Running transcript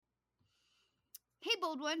Hey,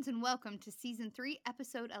 bold ones, and welcome to Season 3,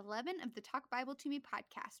 Episode 11 of the Talk Bible to Me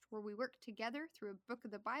podcast, where we work together through a book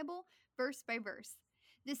of the Bible, verse by verse.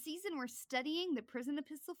 This season, we're studying the prison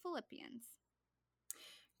epistle Philippians.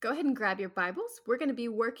 Go ahead and grab your Bibles. We're going to be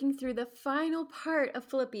working through the final part of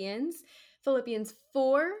Philippians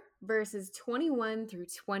 4, verses 21 through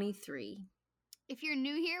 23. If you're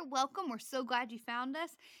new here, welcome. We're so glad you found us.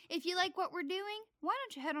 If you like what we're doing, why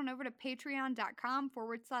don't you head on over to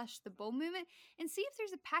patreon.com/the BoldMovement and see if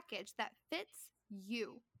there's a package that fits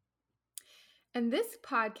you. And this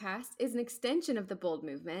podcast is an extension of the Bold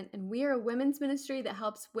Movement, and we are a women's ministry that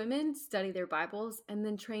helps women study their Bibles and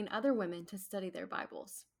then train other women to study their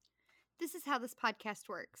Bibles. This is how this podcast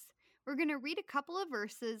works. We're going to read a couple of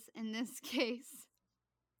verses, in this case,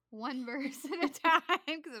 one verse at a time,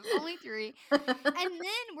 because it's only 3. And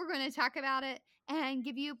then we're going to talk about it and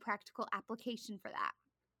give you a practical application for that.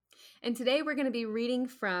 And today we're going to be reading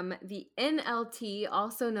from the NLT,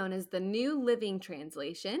 also known as the New Living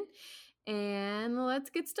Translation. And let's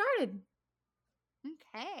get started.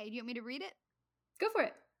 Okay. Do you want me to read it? Go for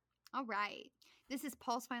it. All right. This is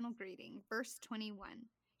Paul's final greeting, verse 21.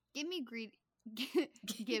 Give my greetings.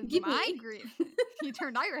 You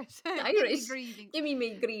turned Irish. Irish. Give me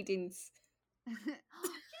my greetings. You did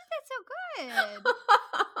that so good.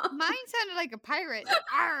 Mine sounded like a pirate.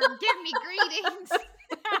 Arr, give me greetings.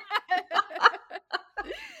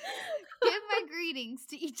 Give my greetings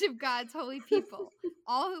to each of God's holy people,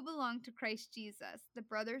 all who belong to Christ Jesus. The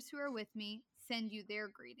brothers who are with me send you their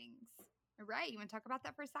greetings. All right, you want to talk about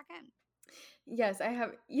that for a second? Yes, I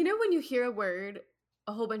have. You know when you hear a word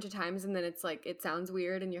a whole bunch of times and then it's like it sounds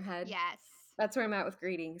weird in your head? Yes. That's where I'm at with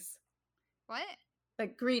greetings. What?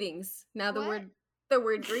 Like greetings. Now what? the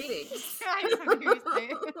word greetings. I just want to hear you say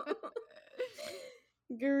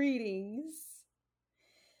it. Greetings.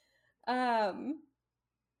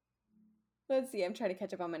 Let's see. I'm trying to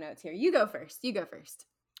catch up on my notes here. You go first.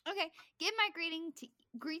 Okay. Give my greetings.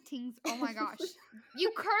 Oh my gosh.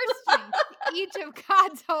 You cursed me. Each of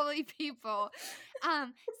God's holy people.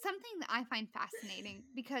 Something that I find fascinating,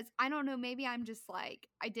 because I don't know, maybe I'm just like,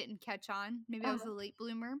 I didn't catch on. Maybe I was a late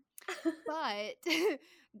bloomer. But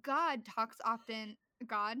God talks often.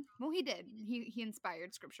 Well, he did. He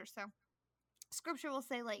inspired scripture. So scripture will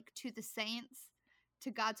say, like, to the saints, to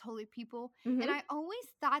God's holy people. Mm-hmm. And I always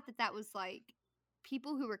thought that was like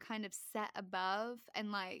people who were kind of set above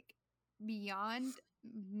and like beyond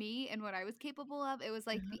me and what I was capable of. It was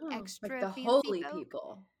like the extra like the fancy holy folk.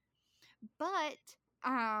 people. But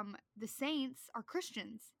the saints are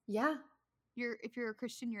Christians. Yeah. If you're a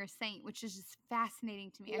Christian, you're a saint, which is just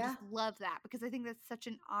fascinating to me. Yeah. I just love that, because I think that's such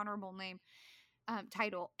an honorable name.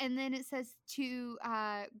 Title. And then it says to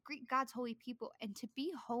greet God's holy people, and to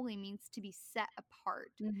be holy means to be set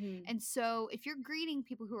apart. Mm-hmm. And so if you're greeting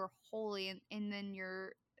people who are holy and then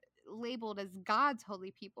you're labeled as God's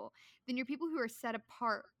holy people, then you're people who are set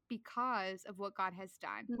apart because of what God has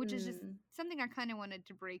done, which is just something I kind of wanted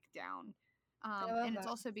to break down. And it's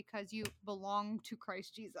also because you belong to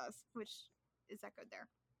Christ Jesus, which is echoed there.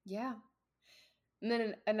 Yeah. And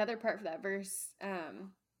then another part for that verse,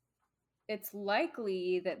 it's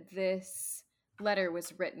likely that this letter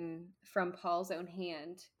was written from Paul's own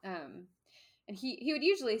hand. And he would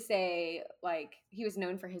usually say, like, he was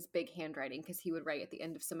known for his big handwriting, because he would write at the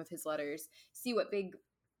end of some of his letters, see what big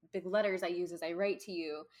letters I use as I write to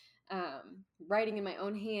you, writing in my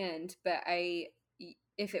own hand. But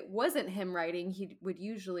if it wasn't him writing, he would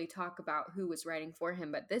usually talk about who was writing for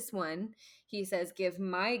him. But this one, he says, give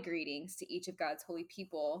my greetings to each of God's holy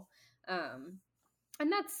people.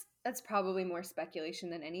 And that's probably more speculation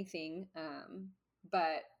than anything.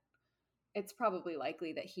 But it's probably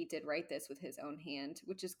likely that he did write this with his own hand,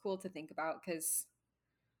 which is cool to think about, because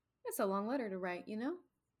it's a long letter to write, you know?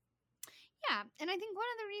 Yeah. And I think one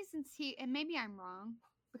of the reasons and maybe I'm wrong,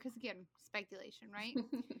 because again, speculation, right?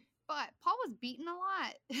 But Paul was beaten a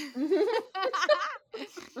lot.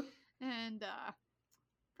 And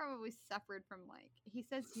probably suffered from, like, he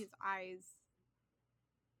says his eyes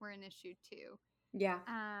were an issue too. Yeah.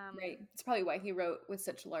 Right. It's probably why he wrote with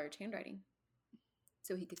such large handwriting,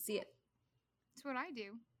 so he could see it. It's what I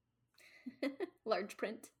do. Large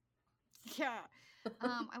print. Yeah.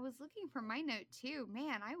 I was looking for my note too.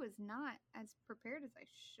 Man, I was not as prepared as I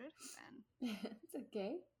should have been. It's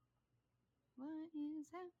okay. What is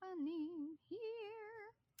happening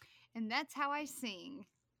here? And that's how I sing.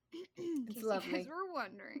 It's lovely. You guys were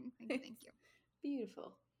wondering. Thank you.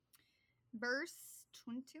 Beautiful. Verse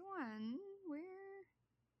 21, where?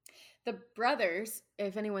 The brothers,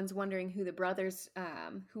 if anyone's wondering who the brothers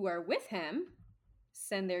who are with him,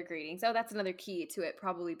 send their greetings. Oh, that's another key to it,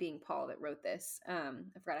 probably being Paul that wrote this. I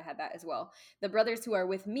forgot I had that as well. The brothers who are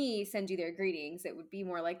with me send you their greetings. It would be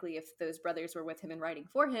more likely if those brothers were with him and writing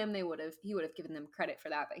for him, he would have given them credit for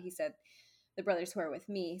that. But he said, the brothers who are with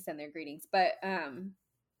me send their greetings. But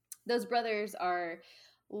those brothers are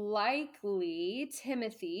likely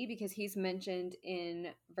Timothy, because he's mentioned in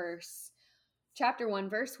chapter 1,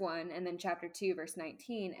 verse 1, and then chapter 2, verse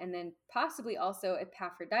 19, and then possibly also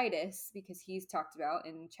Epaphroditus, because he's talked about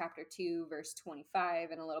in chapter 2, verse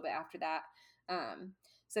 25, and a little bit after that.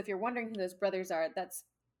 So if you're wondering who those brothers are, that's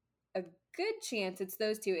a good chance it's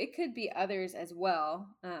those two. It could be others as well,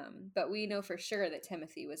 but we know for sure that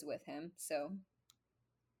Timothy was with him. So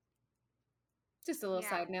just a little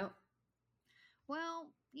side note. Well,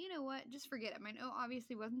 you know what? Just forget it. My note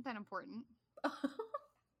obviously wasn't that important.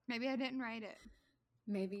 Maybe I didn't write it.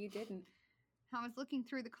 Maybe you didn't. I was looking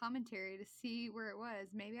through the commentary to see where it was.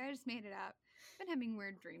 Maybe I just made it up. I've been having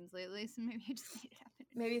weird dreams lately, so maybe I just made it up.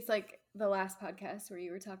 Maybe it's like the last podcast where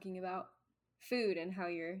you were talking about food and how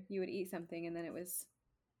you would eat something and then it was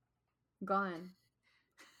gone.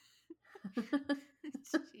 Jeez.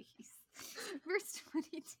 Verse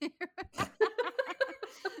 22.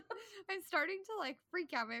 I'm starting to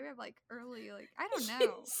freak out. Maybe I'm early. I don't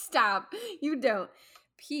know. Stop. You don't.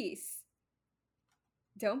 Peace.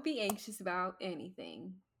 Don't be anxious about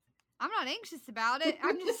anything. I'm not anxious about it.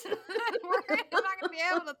 I'm just worried I'm not going to be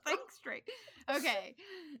able to think straight. Okay.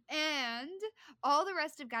 And all the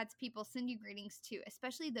rest of God's people send you greetings too,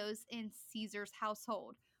 especially those in Caesar's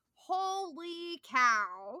household. Holy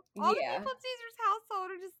cow. All the people in Caesar's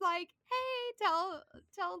household are just hey,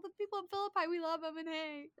 tell the people in Philippi we love them, and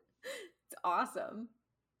hey. It's awesome.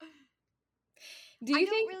 I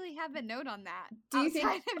don't really have a note on that. Do you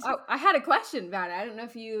think? I had a question about it. I don't know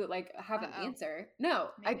if you have an answer. No.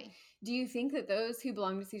 Do you think that those who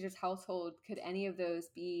belong to Caesar's household, could any of those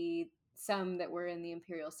be some that were in the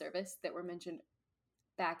imperial service that were mentioned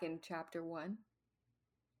back in chapter 1?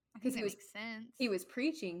 Because it makes sense. He was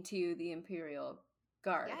preaching to the imperial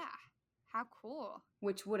guard. Yeah. How cool.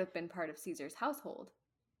 Which would have been part of Caesar's household.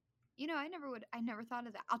 You know, I never thought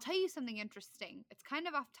of that. I'll tell you something interesting. It's kind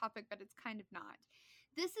of off topic, but it's kind of not.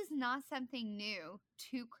 This is not something new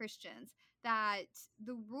to Christians, that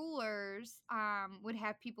the rulers would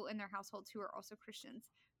have people in their households who are also Christians.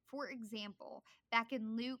 For example, back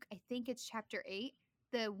in Luke, I think it's chapter 8,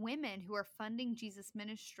 the women who are funding Jesus'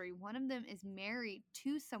 ministry, one of them is married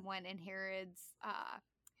to someone in Herod's,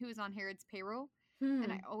 who is on Herod's payroll.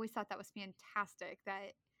 And I always thought that was fantastic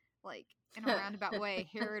that, in a roundabout way,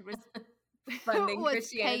 Herod was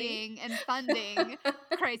paying and funding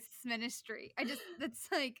Christ's ministry. That's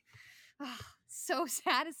so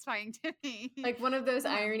satisfying to me. One of those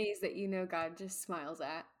ironies that God just smiles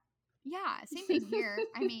at. Yeah, same thing here.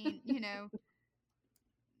 I mean,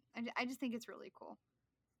 I just think it's really cool.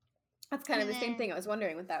 That's kind of the same thing I was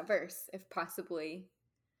wondering with that verse, if possibly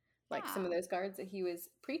some of those guards that he was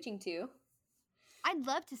preaching to. I'd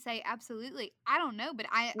love to say absolutely. I don't know, but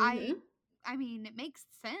I mean, it makes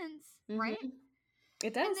sense, right?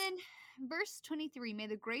 It does. And then verse 23, may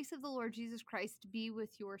the grace of the Lord Jesus Christ be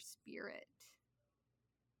with your spirit.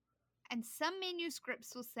 And some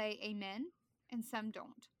manuscripts will say amen, and some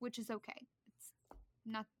don't, which is okay.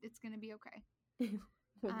 It's going to be okay.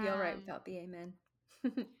 We'll be all right without the amen.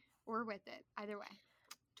 Or with it. Either way.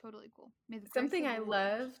 Totally cool. May the something I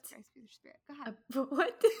loved. Christ be with your spirit. Go ahead.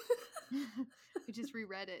 What? We just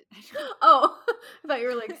reread it. Oh, I thought you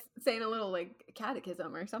were saying a little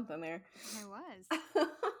catechism or something there. I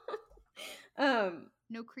was.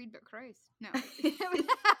 No creed but Christ. No.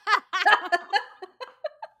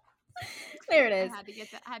 There it is. I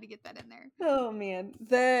had to get that in there. Oh man.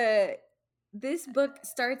 This book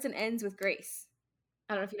starts and ends with grace.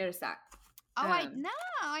 I don't know if you noticed that. Oh,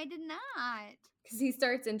 I did not. Because he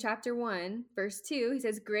starts in chapter 1, verse 2. He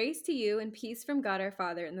says, grace to you and peace from God our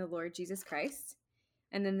Father and the Lord Jesus Christ.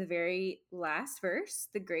 And then the very last verse,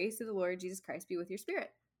 the grace of the Lord Jesus Christ be with your spirit.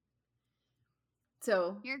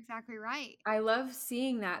 So you're exactly right. I love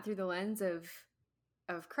seeing that through the lens of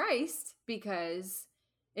Christ, because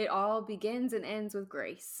it all begins and ends with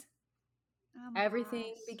grace. Oh,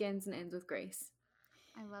 everything begins and ends with grace.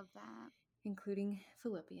 I love that. Including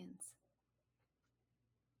Philippians.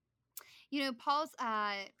 Paul's,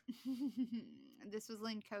 this was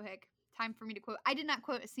Lynn Cohick. Time for me to quote. I did not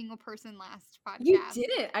quote a single person last podcast. You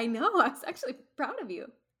didn't. I know. I was actually proud of you.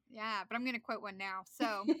 Yeah, but I'm going to quote one now.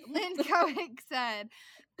 So Lynn Cohick said,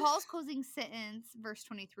 Paul's closing sentence, verse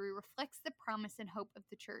 23, reflects the promise and hope of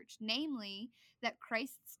the church, namely that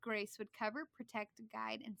Christ's grace would cover, protect,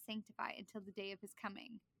 guide, and sanctify until the day of his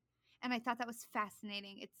coming. And I thought that was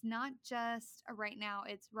fascinating. It's not just a right now,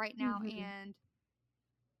 it's right now and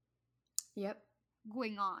Yep.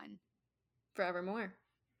 going on. Forevermore.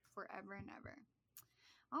 Forever and ever.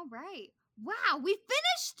 All right. Wow, we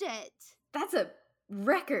finished it. That's a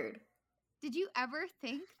record. Did you ever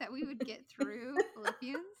think that we would get through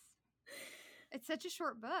Philippians? It's such a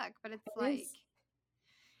short book, but it's like,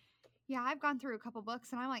 yeah, I've gone through a couple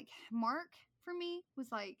books and I'm like, Mark for me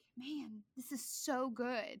was like, man, this is so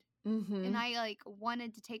good. And I like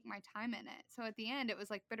wanted to take my time in it. So at the end, it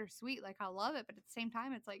was like bittersweet. Like I love it, but at the same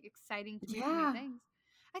time, it's like exciting to me new things.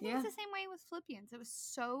 I think it's the same way with Philippians. It was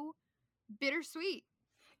so bittersweet.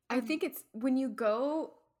 I think it's when you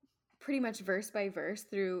go pretty much verse by verse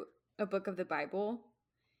through a book of the Bible,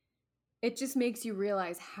 it just makes you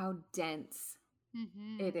realize how dense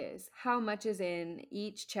it is, how much is in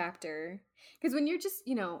each chapter. Because when you're just,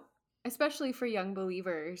 especially for young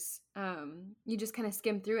believers, you just kind of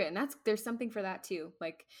skim through it. And there's something for that too.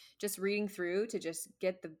 Like just reading through to just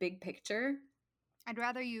get the big picture. I'd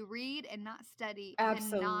rather you read and not study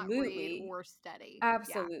Absolutely. than not read or study.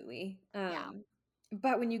 Absolutely.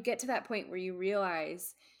 But when you get to that point where you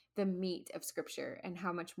realize the meat of scripture and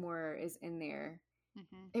how much more is in there,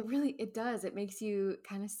 it does. It makes you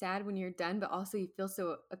kind of sad when you're done, but also you feel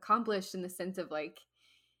so accomplished in the sense of like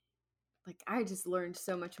I just learned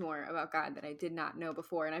so much more about God that I did not know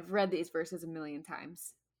before. And I've read these verses a million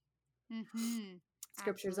times.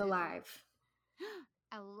 Scripture's alive.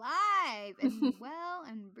 Alive and well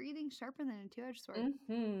and breathing sharper than a two-edged sword.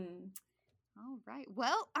 All right.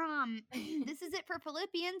 Well, this is it for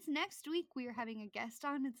Philippians. Next week we are having a guest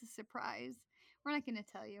on. It's a surprise. We're not going to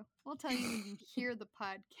tell you. We'll tell you when you hear the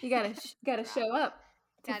podcast. You gotta show up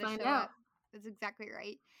to find out. That's exactly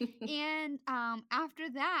right. And after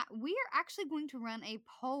that, we are actually going to run a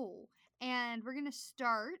poll, and we're going to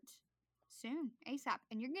start soon, ASAP.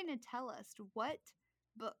 And you're going to tell us what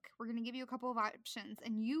book. We're going to give you a couple of options,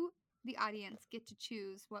 and you, the audience, get to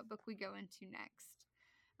choose what book we go into next.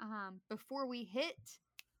 Before we hit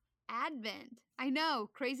Advent. I know,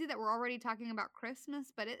 crazy that we're already talking about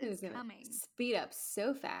Christmas, but it is coming. Speed up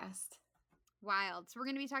so fast. Wild. So we're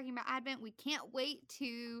going to be talking about Advent. We can't wait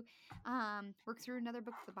to work through another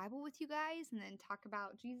book of the Bible with you guys and then talk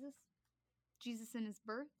about Jesus and his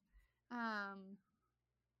birth. All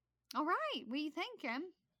right. What do you think, Kim?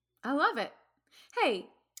 I love it. Hey,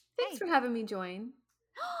 thanks for having me join.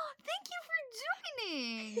 Thank you for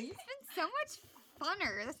joining. It's been so much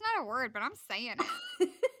funner. That's not a word, but I'm saying it.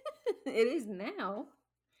 It is now.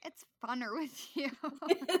 It's funner with you.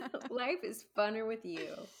 Life is funner with you.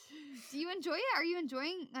 Do you enjoy it? Are you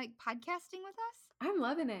enjoying like podcasting with us? I'm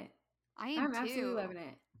loving it. I'm too. Absolutely loving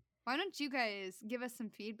it. Why don't you guys give us some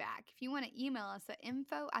feedback? If you want to email us at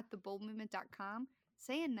info@theboldmovement.com,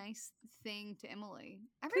 say a nice thing to Emily.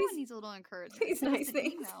 Everyone needs a little encouragement. Please, nice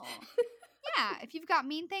things. Email. Yeah, if you've got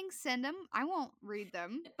mean things, send them. I won't read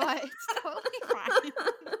them, but it's totally fine.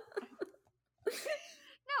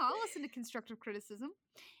 No, I'll listen to constructive criticism.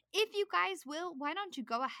 If you guys will, why don't you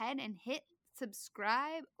go ahead and hit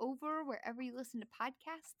subscribe over wherever you listen to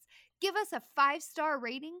podcasts. Give us a 5-star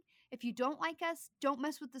rating. If you don't like us, don't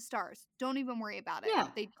mess with the stars. Don't even worry about it. Yeah,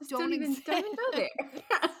 they don't exist. Don't even go there.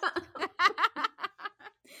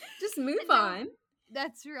 Just move on.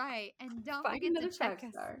 That's right. And don't forget to check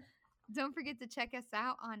us. Don't forget to check us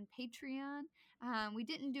out on Patreon. We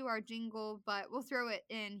didn't do our jingle, but we'll throw it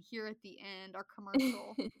in here at the end, our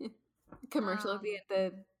commercial. Commercial at the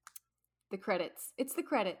end, the credits. It's the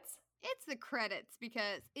credits. It's the credits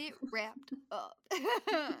because it wrapped up.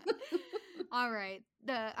 All right.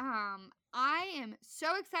 I am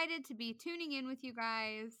so excited to be tuning in with you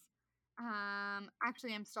guys.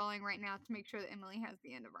 Actually, I'm stalling right now to make sure that Emily has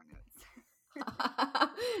the end of our notes.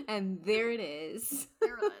 And there it is.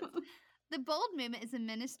 There it is. The Bold Movement is a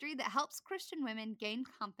ministry that helps Christian women gain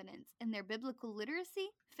confidence in their biblical literacy,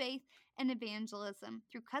 faith, and evangelism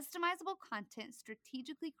through customizable content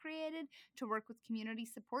strategically created to work with community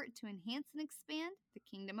support to enhance and expand the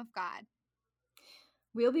kingdom of God.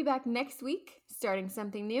 We'll be back next week, starting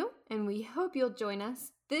something new, and we hope you'll join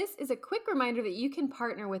us. This is a quick reminder that you can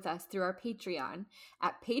partner with us through our Patreon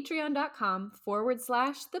at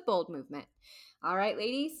patreon.com/theboldmovement. All right,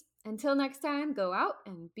 ladies, until next time, go out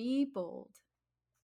and be bold.